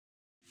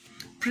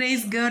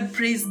Praise God,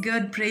 praise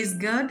God, praise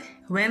God.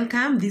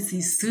 Welcome. This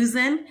is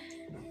Susan.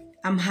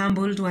 I'm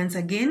humbled once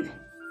again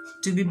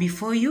to be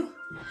before you,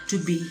 to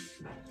be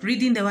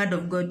reading the word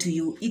of God to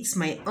you. It's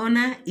my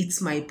honor,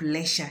 it's my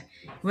pleasure.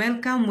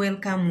 Welcome,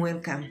 welcome,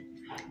 welcome.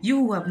 You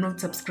who have not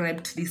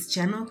subscribed to this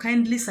channel,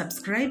 kindly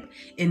subscribe,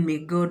 and may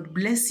God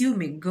bless you.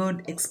 May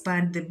God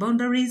expand the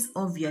boundaries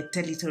of your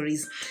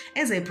territories.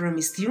 As I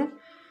promised you,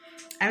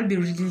 I'll be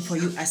reading for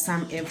you a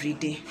psalm every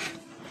day.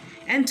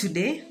 And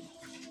today,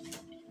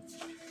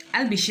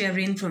 I'll be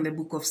sharing from the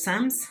book of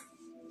Psalms,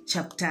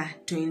 chapter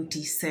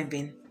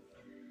 27.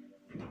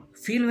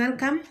 Feel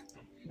welcome,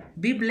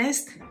 be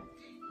blessed,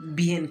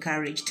 be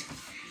encouraged.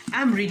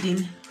 I'm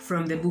reading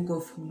from the book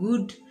of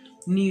Good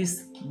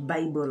News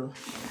Bible.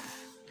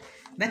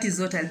 That is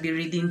what I'll be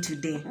reading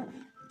today.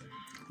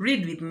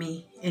 Read with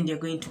me and you're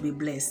going to be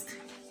blessed.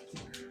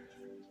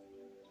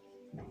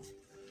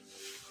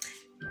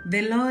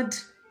 The Lord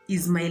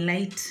is my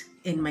light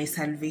and my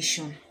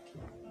salvation.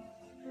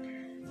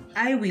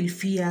 I will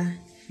fear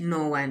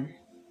no one.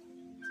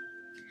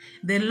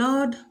 The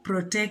Lord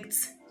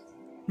protects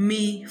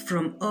me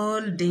from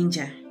all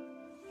danger.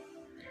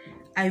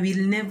 I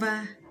will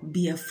never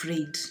be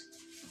afraid.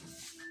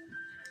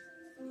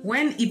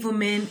 When evil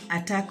men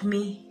attack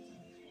me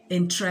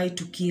and try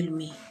to kill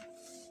me,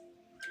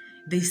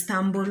 they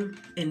stumble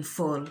and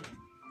fall.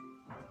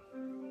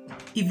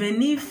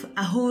 Even if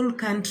a whole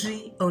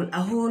country or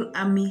a whole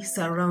army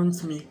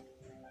surrounds me,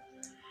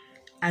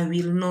 I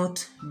will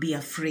not be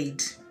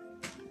afraid.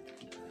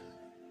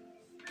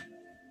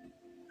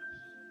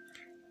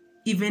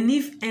 Even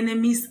if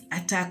enemies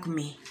attack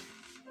me,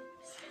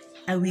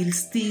 I will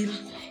still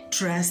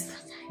trust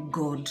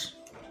God.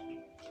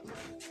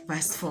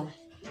 Verse 4.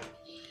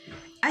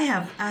 I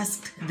have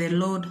asked the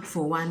Lord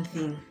for one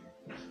thing.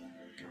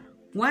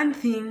 One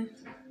thing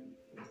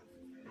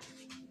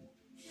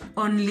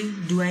only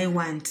do I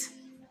want,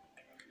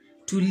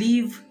 to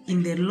live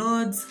in the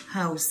Lord's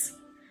house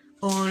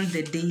all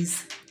the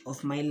days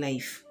of my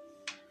life,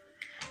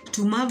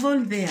 to marvel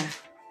there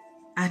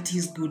at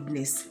His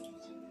goodness,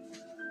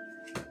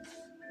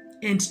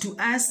 and to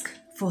ask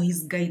for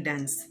His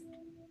guidance.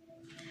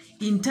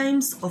 In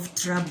times of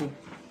trouble,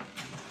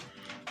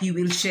 He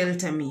will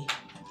shelter me.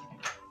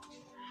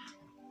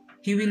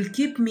 He will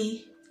keep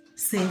me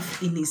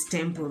safe in His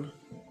temple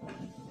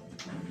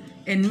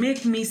and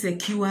make me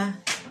secure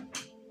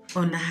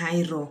on a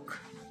high rock.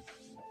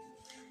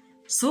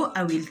 So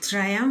I will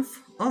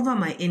triumph over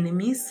my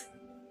enemies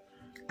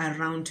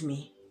around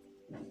me.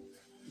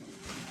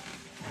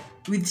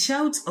 With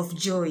shouts of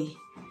joy,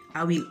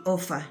 I will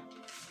offer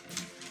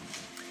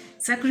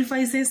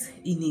sacrifices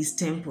in His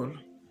temple.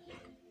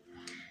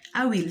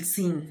 I will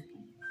sing,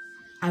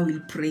 I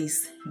will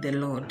praise the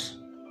Lord.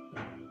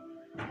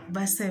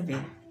 Verse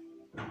 7.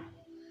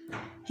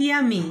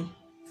 Hear me,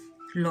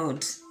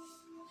 Lord,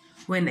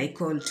 when I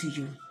call to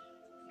you.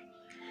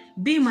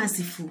 Be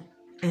merciful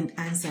and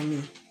answer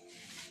me.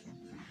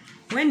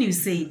 When you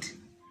said,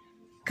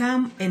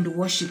 come and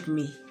worship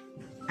me,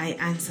 I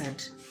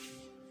answered,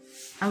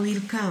 I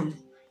will come,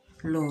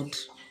 Lord.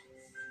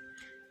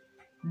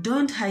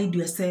 Don't hide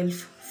yourself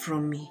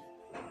from me.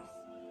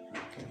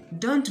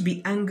 Don't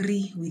be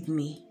angry with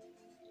me.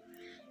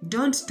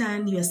 Don't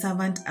turn your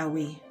servant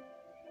away.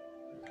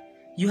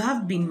 You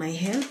have been my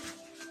help.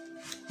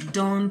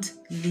 Don't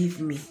leave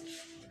me.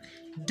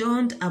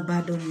 Don't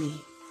abandon me.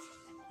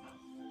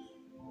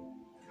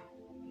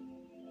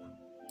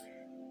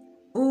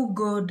 O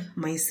God,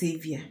 my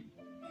Savior.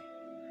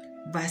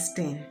 Verse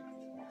 10.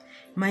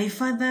 My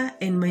father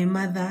and my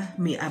mother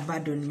may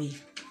abandon me,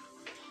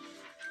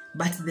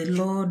 but the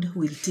Lord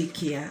will take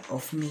care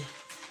of me.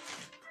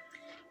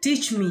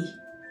 Teach me,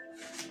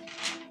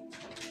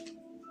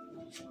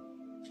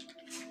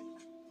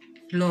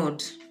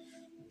 Lord,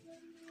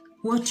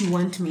 what you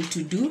want me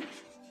to do,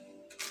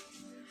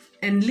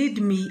 and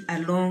lead me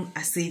along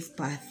a safe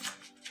path.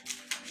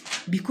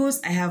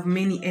 Because I have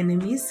many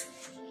enemies,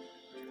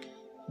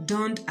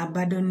 don't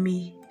abandon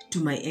me to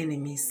my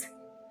enemies,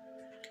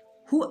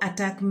 who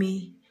attack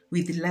me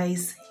with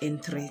lies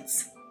and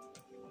threats.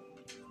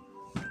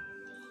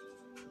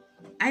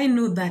 I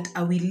know that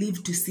I will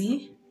live to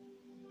see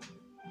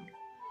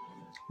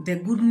the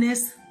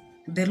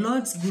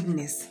Lord's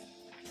goodness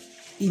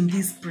in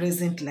this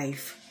present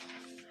life.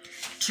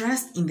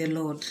 Trust in the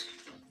Lord.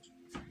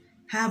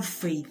 Have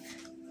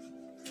faith.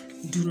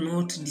 Do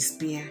not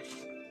despair.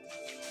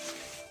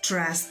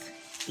 Trust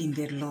in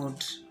the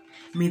Lord.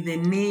 May the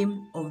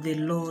name of the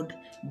Lord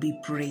be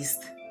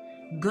praised.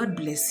 God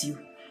bless you.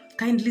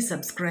 Kindly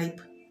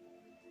subscribe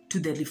to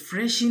the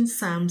Refreshing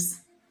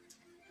Psalms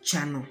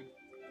channel.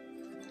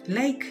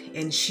 Like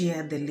and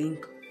share the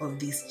link of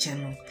this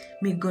channel.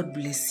 May God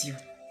bless you.